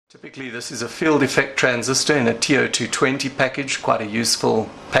Typically this is a field effect transistor in a TO220 package, quite a useful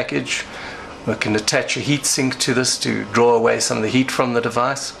package. We can attach a heat sink to this to draw away some of the heat from the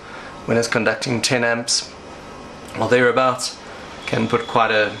device when it's conducting 10 amps or thereabouts. Can put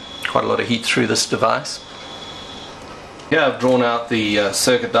quite a lot of heat through this device. Here I've drawn out the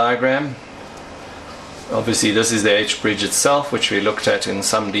circuit diagram. Obviously this is the H-bridge itself, which we looked at in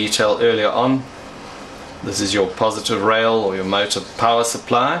some detail earlier on. This is your positive rail or your motor power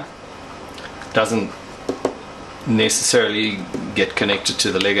supply. Doesn't necessarily get connected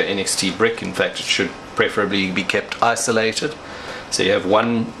to the Lego NXT brick. In fact, it should preferably be kept isolated. So you have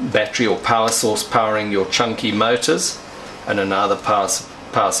one battery or power source powering your chunky motors and another power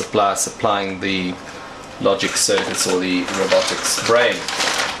supply supplying the logic circuits or the robotics brain.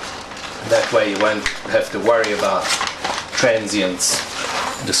 That way you won't have to worry about transients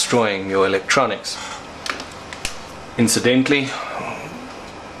destroying your electronics. Incidentally,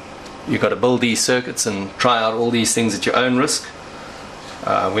 you've got to build these circuits and try out all these things at your own risk.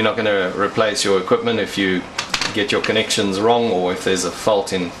 We're not going to replace your equipment if you get your connections wrong or if there's a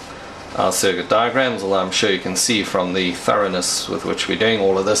fault in our circuit diagrams, although I'm sure you can see from the thoroughness with which we're doing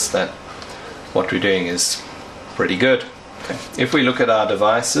all of this that what we're doing is pretty good. Okay. If we look at our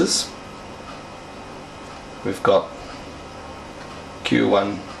devices, we've got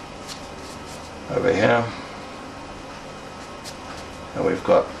Q1 over here, and we've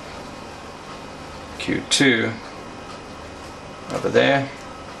got Q2 over there,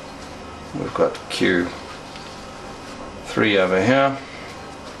 we've got Q3 over here,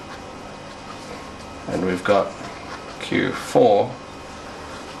 and we've got Q4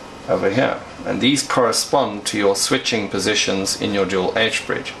 over here, and these correspond to your switching positions in your dual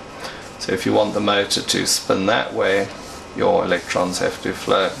H-bridge. So if you want the motor to spin that way, your electrons have to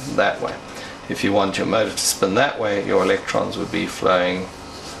flow that way. If you want your motor to spin that way, your electrons would be flowing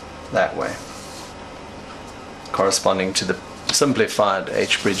that way, corresponding to the simplified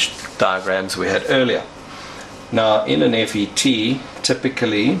H-bridge diagrams we had earlier. Now in an FET,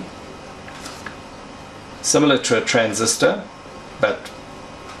 typically similar to a transistor but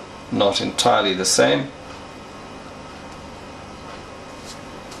not entirely the same,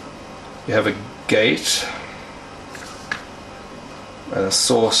 you have a gate and a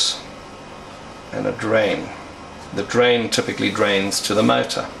source and a drain. The drain typically drains to the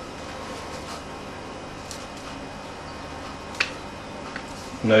motor.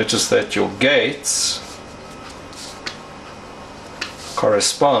 Notice that your gates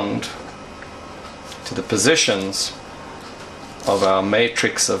correspond to the positions of our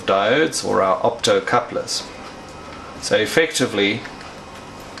matrix of diodes or our optocouplers. So effectively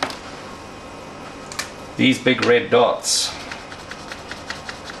these big red dots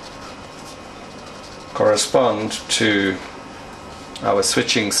correspond to our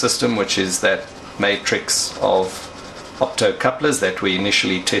switching system, which is that matrix of optocouplers that we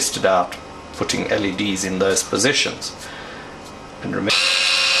initially tested out, putting LEDs in those positions. And remember